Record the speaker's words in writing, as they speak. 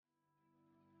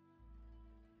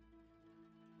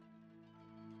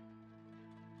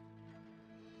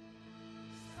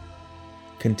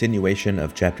Continuation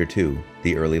of Chapter 2,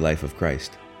 The Early Life of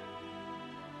Christ.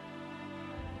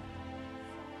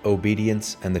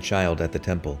 Obedience and the Child at the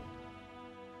Temple.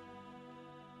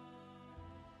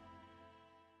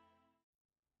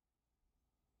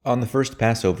 On the first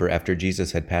Passover after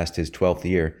Jesus had passed his 12th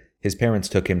year, his parents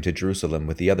took him to Jerusalem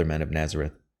with the other men of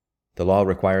Nazareth. The law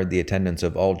required the attendance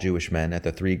of all Jewish men at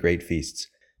the three great feasts,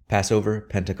 Passover,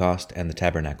 Pentecost, and the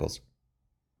Tabernacles.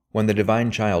 When the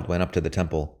divine child went up to the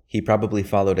temple, he probably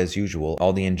followed as usual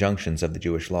all the injunctions of the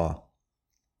Jewish law.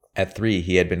 At 3,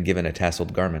 he had been given a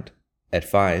tasseled garment. At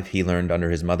 5, he learned under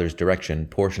his mother's direction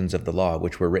portions of the law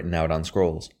which were written out on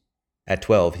scrolls. At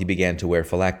 12, he began to wear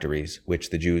phylacteries, which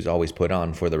the Jews always put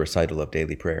on for the recital of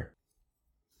daily prayer.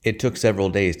 It took several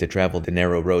days to travel the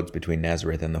narrow roads between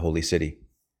Nazareth and the Holy City.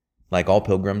 Like all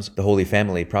pilgrims, the Holy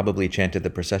Family probably chanted the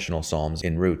processional psalms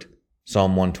en route,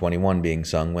 Psalm 121 being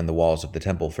sung when the walls of the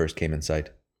temple first came in sight.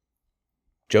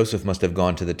 Joseph must have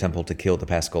gone to the temple to kill the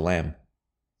paschal lamb.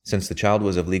 Since the child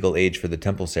was of legal age for the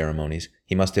temple ceremonies,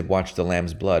 he must have watched the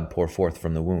lamb's blood pour forth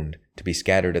from the wound, to be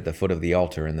scattered at the foot of the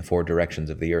altar in the 4 directions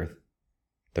of the earth.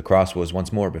 The cross was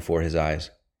once more before his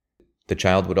eyes. The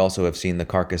child would also have seen the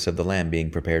carcass of the lamb being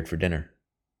prepared for dinner.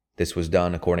 This was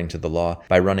done, according to the law,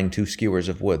 by running 2 skewers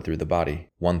of wood through the body,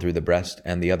 one through the breast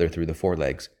and the other through the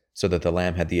forelegs, so that the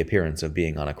lamb had the appearance of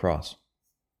being on a cross.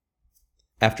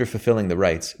 After fulfilling the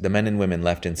rites, the men and women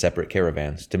left in separate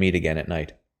caravans to meet again at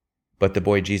night. But the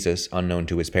boy Jesus, unknown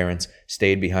to his parents,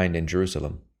 stayed behind in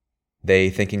Jerusalem. They,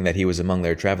 thinking that he was among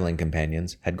their traveling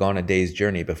companions, had gone a day's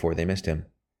journey before they missed him.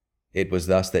 It was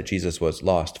thus that Jesus was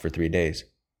lost for 3 days.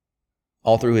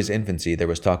 All through his infancy there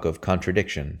was talk of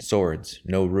contradiction, swords,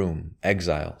 no room,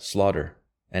 exile, slaughter,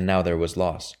 and now there was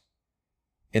loss.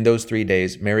 In those 3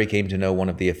 days, Mary came to know one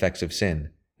of the effects of sin,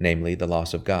 namely the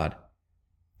loss of God.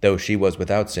 Though she was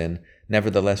without sin,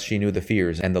 nevertheless she knew the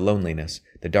fears and the loneliness,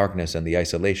 the darkness and the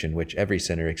isolation which every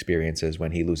sinner experiences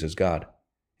when he loses God.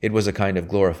 It was a kind of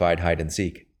glorified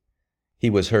hide-and-seek. He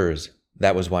was hers,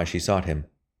 that was why she sought him.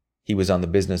 He was on the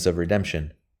business of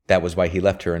redemption, that was why he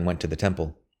left her and went to the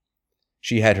temple.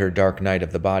 She had her dark night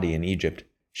of the body in Egypt,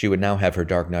 she would now have her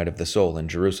dark night of the soul in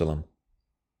Jerusalem.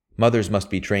 Mothers must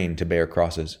be trained to bear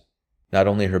crosses. Not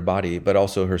only her body, but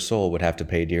also her soul would have to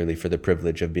pay dearly for the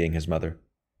privilege of being his mother.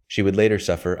 She would later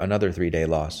suffer another 3-day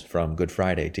loss, from Good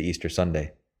Friday to Easter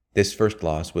Sunday. This first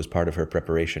loss was part of her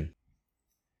preparation.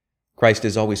 Christ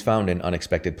is always found in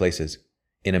unexpected places,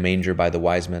 in a manger by the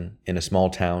wise men, in a small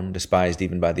town, despised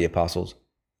even by the apostles.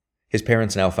 His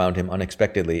parents now found him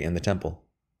unexpectedly in the temple.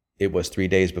 It was 3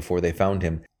 days before they found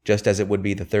him, just as it would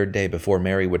be the 3rd day before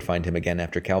Mary would find him again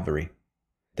after Calvary.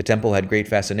 The temple had great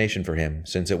fascination for him,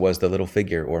 since it was the little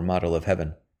figure or model of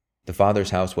heaven. The Father's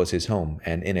house was his home,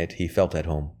 and in it he felt at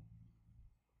home.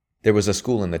 There was a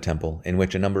school in the temple, in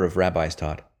which a number of rabbis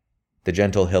taught. The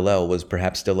gentle Hillel was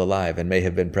perhaps still alive and may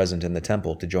have been present in the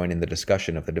temple to join in the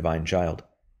discussion of the divine child.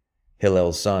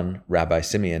 Hillel's son, Rabbi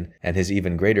Simeon, and his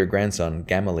even greater grandson,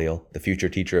 Gamaliel, the future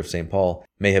teacher of St. Paul,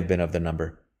 may have been of the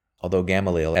number, although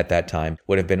Gamaliel at that time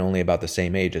would have been only about the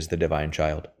same age as the divine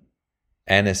child.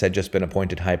 Annas had just been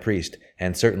appointed high priest,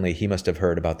 and certainly he must have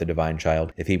heard about the divine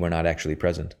child if he were not actually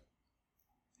present.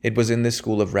 It was in this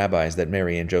school of rabbis that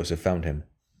Mary and Joseph found him.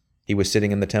 He was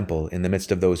sitting in the temple, in the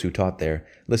midst of those who taught there,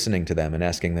 listening to them and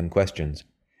asking them questions,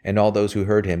 and all those who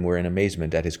heard him were in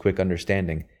amazement at his quick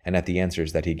understanding and at the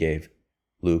answers that he gave.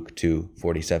 Luke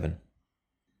 2:47.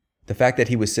 The fact that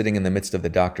he was sitting in the midst of the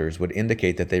doctors would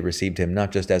indicate that they received him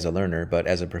not just as a learner, but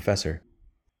as a professor.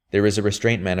 There is a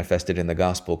restraint manifested in the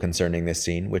Gospel concerning this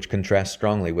scene which contrasts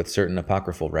strongly with certain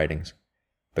apocryphal writings.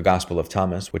 The Gospel of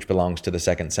Thomas, which belongs to the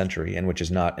 2nd century and which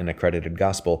is not an accredited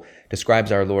gospel,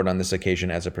 describes our Lord on this occasion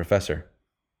as a professor.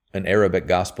 An Arabic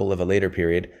gospel of a later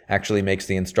period actually makes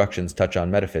the instructions touch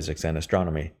on metaphysics and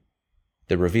astronomy.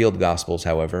 The revealed Gospels,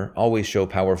 however, always show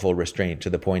powerful restraint to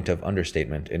the point of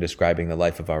understatement in describing the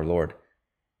life of our Lord.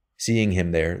 Seeing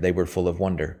him there, they were full of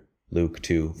wonder. Luke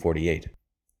 2:48.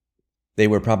 They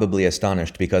were probably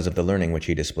astonished because of the learning which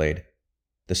he displayed.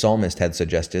 The psalmist had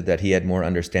suggested that he had more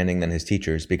understanding than his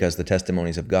teachers because the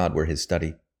testimonies of God were his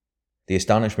study. The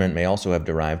astonishment may also have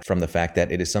derived from the fact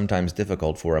that it is sometimes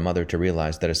difficult for a mother to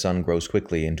realize that a son grows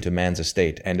quickly into man's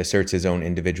estate and asserts his own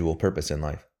individual purpose in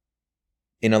life.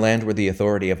 In a land where the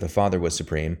authority of the father was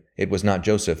supreme, it was not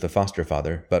Joseph the foster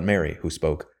father, but Mary who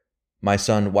spoke. "My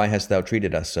son, why hast thou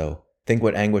treated us so? Think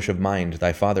what anguish of mind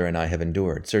thy father and I have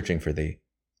endured, searching for thee."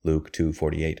 Luke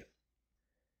 2:48.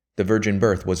 The virgin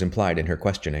birth was implied in her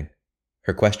questioning.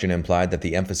 Her question implied that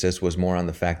the emphasis was more on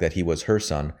the fact that he was her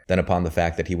son than upon the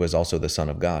fact that he was also the Son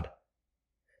of God.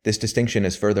 This distinction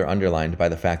is further underlined by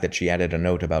the fact that she added a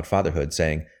note about fatherhood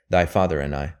saying, "Thy father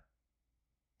and I."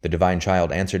 The divine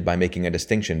child answered by making a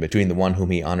distinction between the one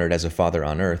whom he honored as a father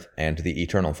on earth and the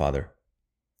eternal Father.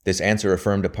 This answer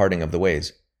affirmed a parting of the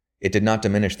ways. It did not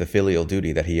diminish the filial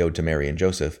duty that he owed to Mary and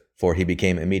Joseph, for he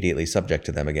became immediately subject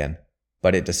to them again,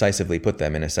 but it decisively put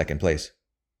them in a second place.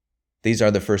 These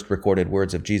are the first recorded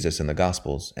words of Jesus in the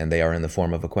Gospels, and they are in the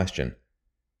form of a question.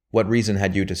 What reason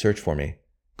had you to search for me?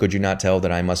 Could you not tell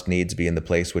that I must needs be in the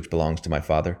place which belongs to my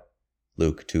Father?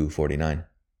 Luke 2:49.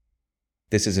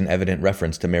 This is an evident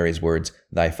reference to Mary's words,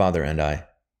 "Thy father and I."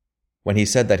 When he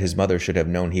said that his mother should have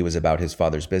known he was about his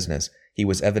Father's business, he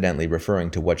was evidently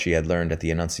referring to what she had learned at the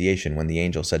Annunciation when the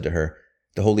angel said to her,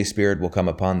 "The Holy Spirit will come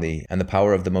upon thee, and the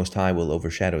power of the Most High will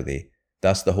overshadow thee.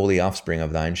 Thus the holy offspring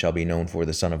of thine shall be known for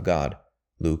the Son of God."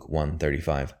 Luke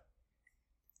 1:35.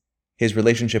 His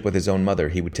relationship with his own mother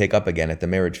he would take up again at the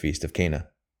marriage feast of Cana.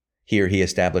 Here he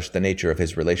established the nature of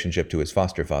his relationship to his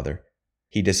foster father.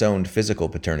 He disowned physical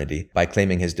paternity by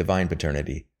claiming his divine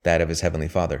paternity, that of his heavenly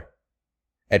Father.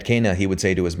 At Cana he would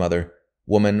say to his mother,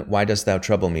 "Woman, why dost thou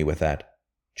trouble me with that?"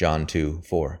 John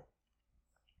 2:4.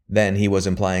 Then he was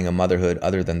implying a motherhood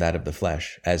other than that of the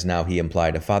flesh, as now he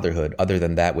implied a fatherhood other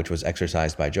than that which was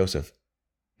exercised by Joseph.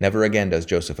 Never again does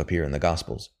Joseph appear in the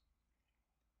Gospels.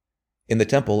 In the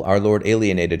temple, our Lord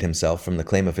alienated himself from the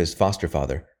claim of his foster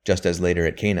father, just as later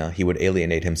at Cana he would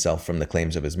alienate himself from the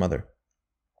claims of his mother.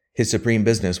 His supreme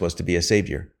business was to be a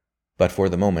savior, but for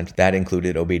the moment that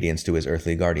included obedience to his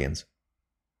earthly guardians.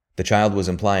 The child was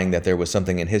implying that there was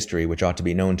something in history which ought to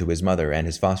be known to his mother and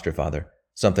his foster father,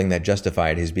 something that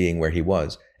justified his being where he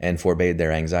was and forbade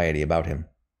their anxiety about him.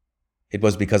 It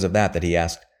was because of that he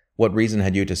asked, "What reason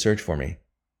had you to search for me?"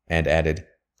 and added,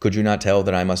 "Could you not tell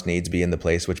that I must needs be in the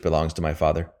place which belongs to my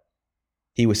Father?"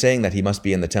 He was saying that he must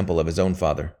be in the temple of his own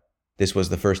Father. This was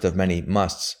the first of many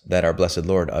musts that our blessed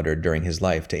Lord uttered during his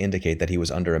life to indicate that he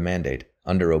was under a mandate,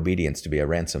 under obedience to be a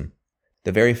ransom.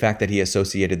 The very fact that he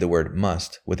associated the word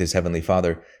must with his heavenly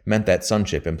Father meant that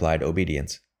sonship implied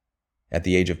obedience. At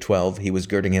the age of 12, he was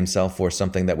girding himself for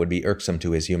something that would be irksome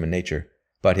to his human nature,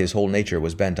 but his whole nature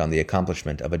was bent on the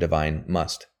accomplishment of a divine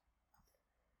must.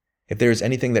 If there is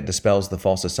anything that dispels the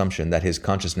false assumption that his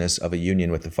consciousness of a union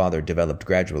with the Father developed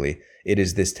gradually, it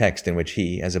is this text in which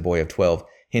he, as a boy of 12,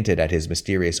 hinted at his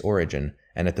mysterious origin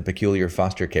and at the peculiar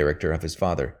foster character of his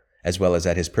father, as well as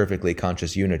at his perfectly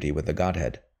conscious unity with the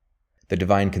Godhead. The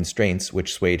divine constraints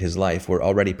which swayed his life were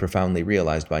already profoundly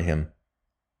realized by him.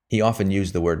 He often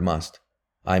used the word must.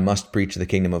 "I must preach the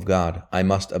kingdom of God. I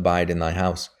must abide in thy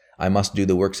house. I must do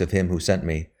the works of him who sent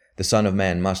me. The Son of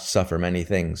Man must suffer many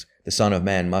things. The Son of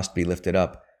Man must be lifted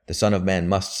up. The Son of Man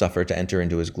must suffer to enter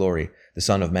into his glory. The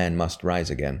Son of Man must rise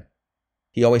again."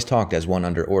 He always talked as one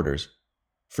under orders.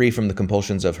 Free from the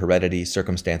compulsions of heredity,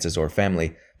 circumstances, or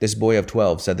family, this boy of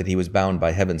 12 said that he was bound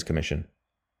by heaven's commission.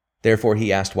 Therefore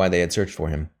he asked why they had searched for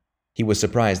him. He was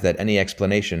surprised that any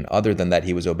explanation other than that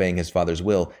he was obeying his Father's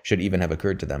will should even have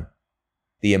occurred to them.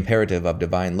 The imperative of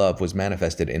divine love was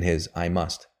manifested in his "I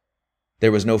must."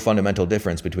 There was no fundamental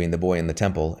difference between the boy in the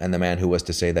temple and the man who was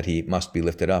to say that he must be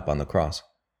lifted up on the cross.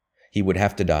 He would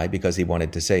have to die because he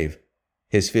wanted to save.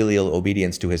 His filial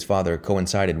obedience to his Father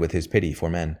coincided with his pity for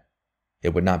men.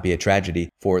 It would not be a tragedy,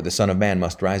 for the Son of Man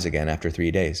must rise again after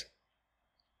 3 days.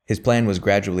 His plan was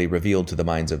gradually revealed to the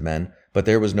minds of men, but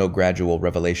there was no gradual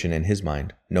revelation in his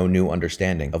mind, no new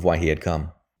understanding of why he had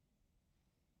come.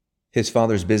 His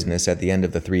Father's business at the end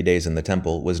of the 3 days in the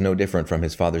temple was no different from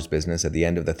his Father's business at the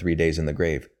end of the 3 days in the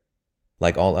grave.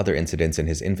 Like all other incidents in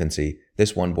his infancy,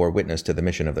 this one bore witness to the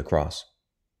mission of the cross.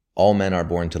 All men are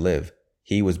born to live.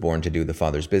 He was born to do the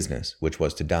Father's business, which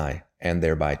was to die, and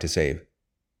thereby to save.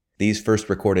 These first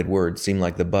recorded words seem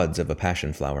like the buds of a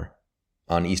passion flower.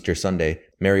 On Easter Sunday,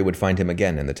 Mary would find him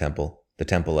again in the temple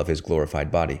of his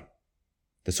glorified body.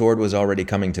 The sword was already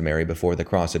coming to Mary before the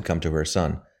cross had come to her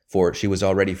son, for she was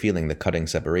already feeling the cutting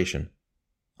separation.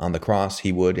 On the cross,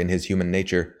 he would, in his human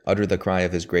nature, utter the cry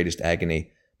of his greatest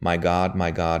agony, my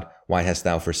God, why hast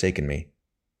thou forsaken me?"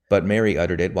 But Mary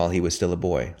uttered it while he was still a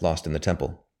boy, lost in the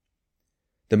temple.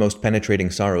 The most penetrating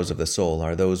sorrows of the soul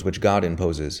are those which God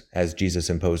imposes, as Jesus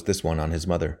imposed this one on his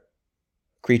mother.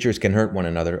 Creatures can hurt one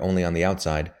another only on the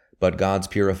outside, but God's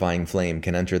purifying flame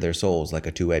can enter their souls like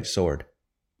a two-edged sword.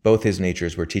 Both his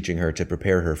natures were teaching her to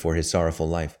prepare her for his sorrowful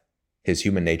life. His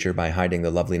human nature by hiding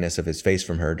the loveliness of his face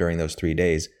from her during those 3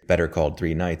 days, better called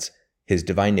 3 nights, his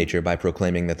divine nature by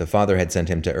proclaiming that the Father had sent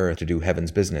him to earth to do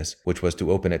heaven's business, which was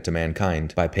to open it to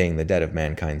mankind by paying the debt of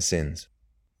mankind's sins.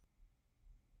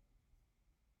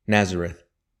 Nazareth.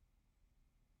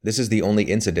 This is the only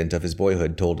incident of his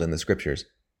boyhood told in the Scriptures.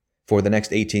 For the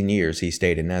next 18 years he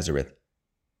stayed in Nazareth.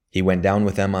 He went down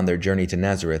with them on their journey to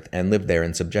Nazareth and lived there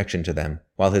in subjection to them,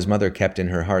 while his mother kept in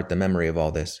her heart the memory of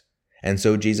all this. And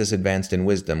so Jesus advanced in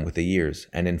wisdom with the years,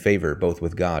 and in favor both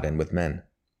with God and with men.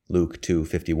 Luke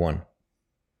 2:51.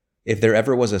 If there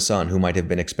ever was a son who might have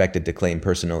been expected to claim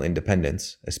personal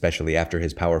independence, especially after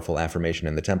his powerful affirmation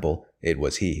in the temple, it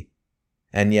was he.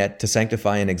 And yet, to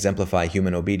sanctify and exemplify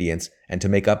human obedience, and to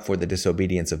make up for the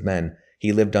disobedience of men,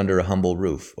 he lived under a humble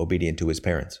roof, obedient to his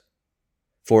parents.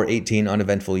 For 18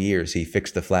 uneventful years he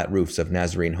fixed the flat roofs of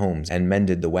Nazarene homes and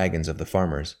mended the wagons of the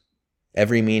farmers.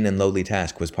 Every mean and lowly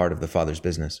task was part of the Father's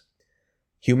business.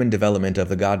 Human development of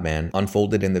the God-man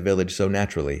unfolded in the village so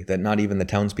naturally that not even the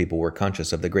townspeople were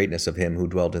conscious of the greatness of him who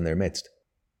dwelt in their midst.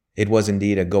 It was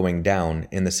indeed a going down,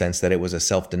 in the sense that it was a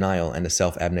self-denial and a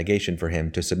self-abnegation for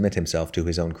him to submit himself to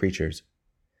his own creatures.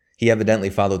 He evidently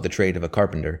followed the trade of a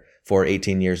carpenter, for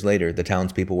 18 years later the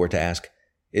townspeople were to ask,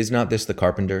 "Is not this the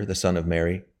carpenter, the son of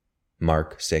Mary?"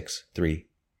 Mark 6:3.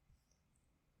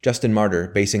 Justin Martyr,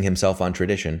 basing himself on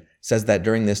tradition, says that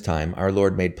during this time our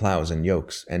Lord made plows and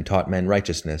yokes, and taught men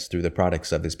righteousness through the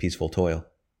products of his peaceful toil.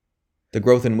 The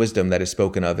growth in wisdom that is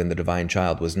spoken of in the divine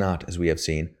child was not, as we have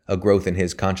seen, a growth in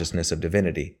his consciousness of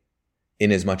divinity.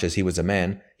 Inasmuch as he was a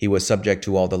man, he was subject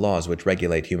to all the laws which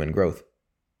regulate human growth.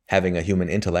 Having a human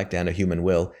intellect and a human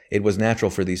will, it was natural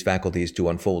for these faculties to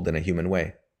unfold in a human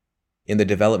way. In the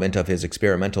development of his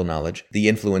experimental knowledge, the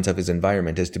influence of his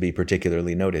environment is to be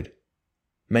particularly noted.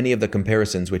 Many of the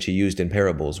comparisons which he used in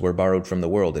parables were borrowed from the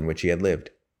world in which he had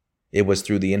lived. It was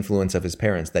through the influence of his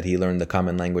parents that he learned the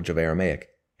common language of Aramaic,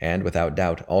 and, without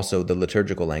doubt, also the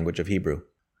liturgical language of Hebrew.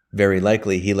 Very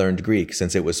likely he learned Greek,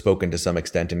 since it was spoken to some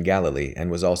extent in Galilee,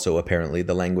 and was also apparently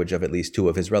the language of at least 2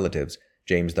 of his relatives,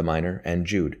 James the Minor and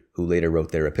Jude, who later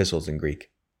wrote their epistles in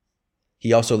Greek.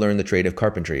 He also learned the trade of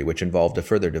carpentry, which involved a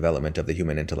further development of the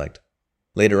human intellect.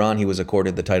 Later on he was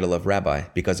accorded the title of rabbi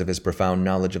because of his profound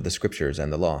knowledge of the scriptures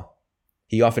and the law.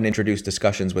 He often introduced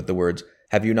discussions with the words,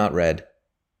 "Have you not read?"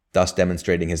 thus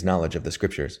demonstrating his knowledge of the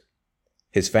scriptures.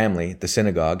 His family, the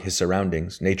synagogue, his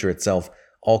surroundings, nature itself,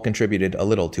 all contributed a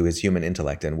little to his human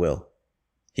intellect and will.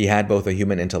 He had both a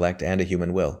human intellect and a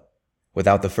human will.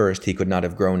 Without the first, he could not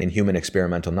have grown in human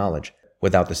experimental knowledge.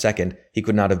 Without the second, he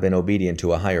could not have been obedient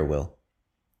to a higher will.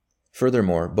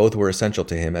 Furthermore, both were essential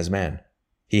to him as man.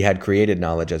 He had created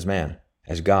knowledge as man.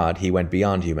 As God, he went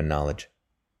beyond human knowledge.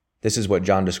 This is what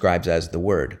John describes as the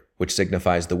Word, which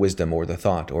signifies the wisdom or the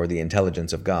thought or the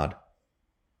intelligence of God.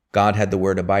 God had the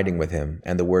Word abiding with him,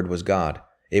 and the Word was God.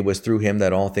 It was through him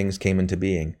that all things came into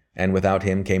being, and without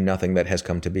him came nothing that has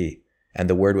come to be. And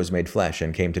the Word was made flesh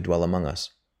and came to dwell among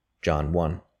us. John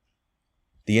 1.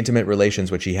 The intimate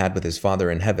relations which he had with his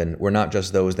Father in heaven were not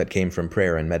just those that came from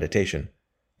prayer and meditation.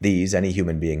 These any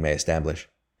human being may establish.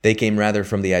 They came rather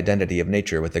from the identity of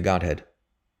nature with the Godhead.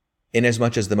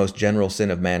 Inasmuch as the most general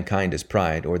sin of mankind is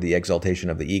pride, or the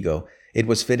exaltation of the ego, it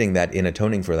was fitting that in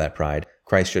atoning for that pride,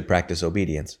 Christ should practice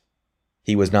obedience.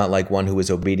 He was not like one who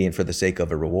is obedient for the sake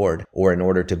of a reward, or in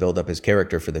order to build up his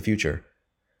character for the future.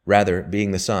 Rather, being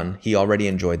the Son, he already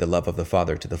enjoyed the love of the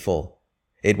Father to the full.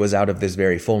 It was out of this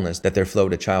very fullness that there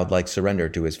flowed a childlike surrender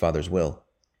to his Father's will.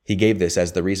 He gave this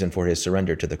as the reason for his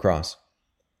surrender to the cross.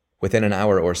 Within an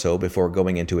hour or so before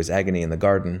going into his agony in the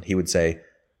garden, he would say,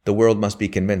 "The world must be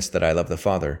convinced that I love the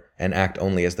Father, and act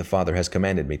only as the Father has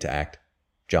commanded me to act."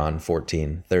 John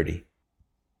 14:30.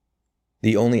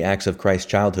 The only acts of Christ's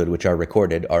childhood which are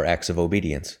recorded are acts of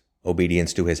obedience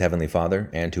to his heavenly Father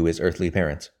and to his earthly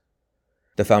parents.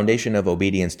 The foundation of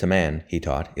obedience to man, he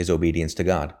taught, is obedience to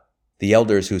God. The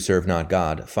elders who serve not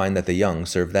God find that the young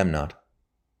serve them not.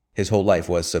 His whole life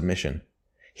was submission.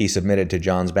 He submitted to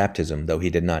John's baptism, though he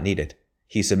did not need it.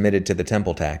 He submitted to the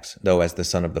temple tax, though as the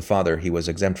Son of the Father he was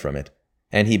exempt from it.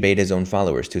 And he bade his own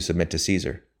followers to submit to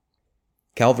Caesar.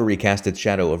 Calvary cast its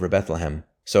shadow over Bethlehem,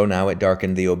 so now it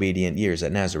darkened the obedient years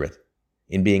at Nazareth.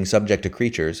 In being subject to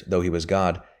creatures, though he was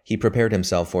God, he prepared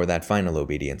himself for that final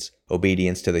obedience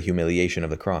to the humiliation of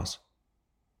the cross.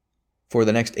 For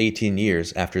the next 18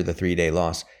 years after the 3-day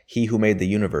loss, he who made the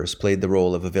universe played the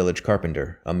role of a village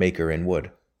carpenter, a maker in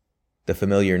wood. The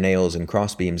familiar nails and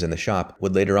crossbeams in the shop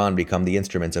would later on become the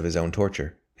instruments of his own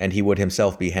torture, and he would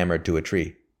himself be hammered to a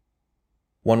tree.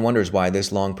 One wonders why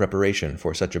this long preparation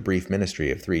for such a brief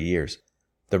ministry of 3 years.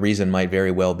 The reason might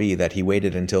very well be that he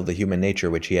waited until the human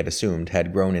nature which he had assumed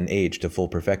had grown in age to full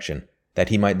perfection, that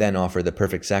he might then offer the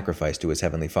perfect sacrifice to his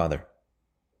heavenly Father.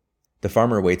 The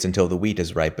farmer waits until the wheat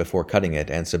is ripe before cutting it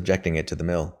and subjecting it to the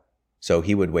mill. So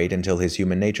he would wait until his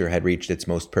human nature had reached its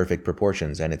most perfect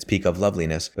proportions and its peak of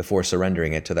loveliness before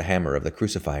surrendering it to the hammer of the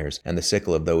crucifiers and the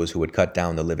sickle of those who would cut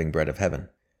down the living bread of heaven.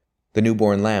 The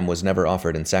newborn lamb was never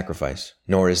offered in sacrifice,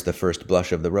 nor is the first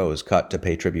blush of the rose cut to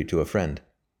pay tribute to a friend.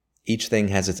 Each thing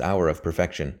has its hour of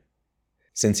perfection.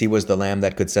 Since he was the lamb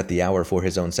that could set the hour for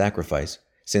his own sacrifice,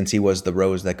 since he was the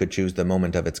rose that could choose the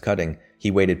moment of its cutting,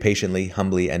 he waited patiently,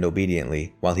 humbly, and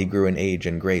obediently, while he grew in age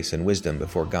and grace and wisdom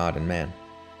before God and man.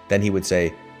 Then he would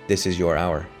say, "This is your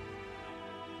hour."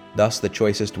 Thus the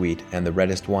choicest wheat and the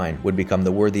reddest wine would become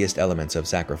the worthiest elements of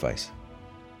sacrifice.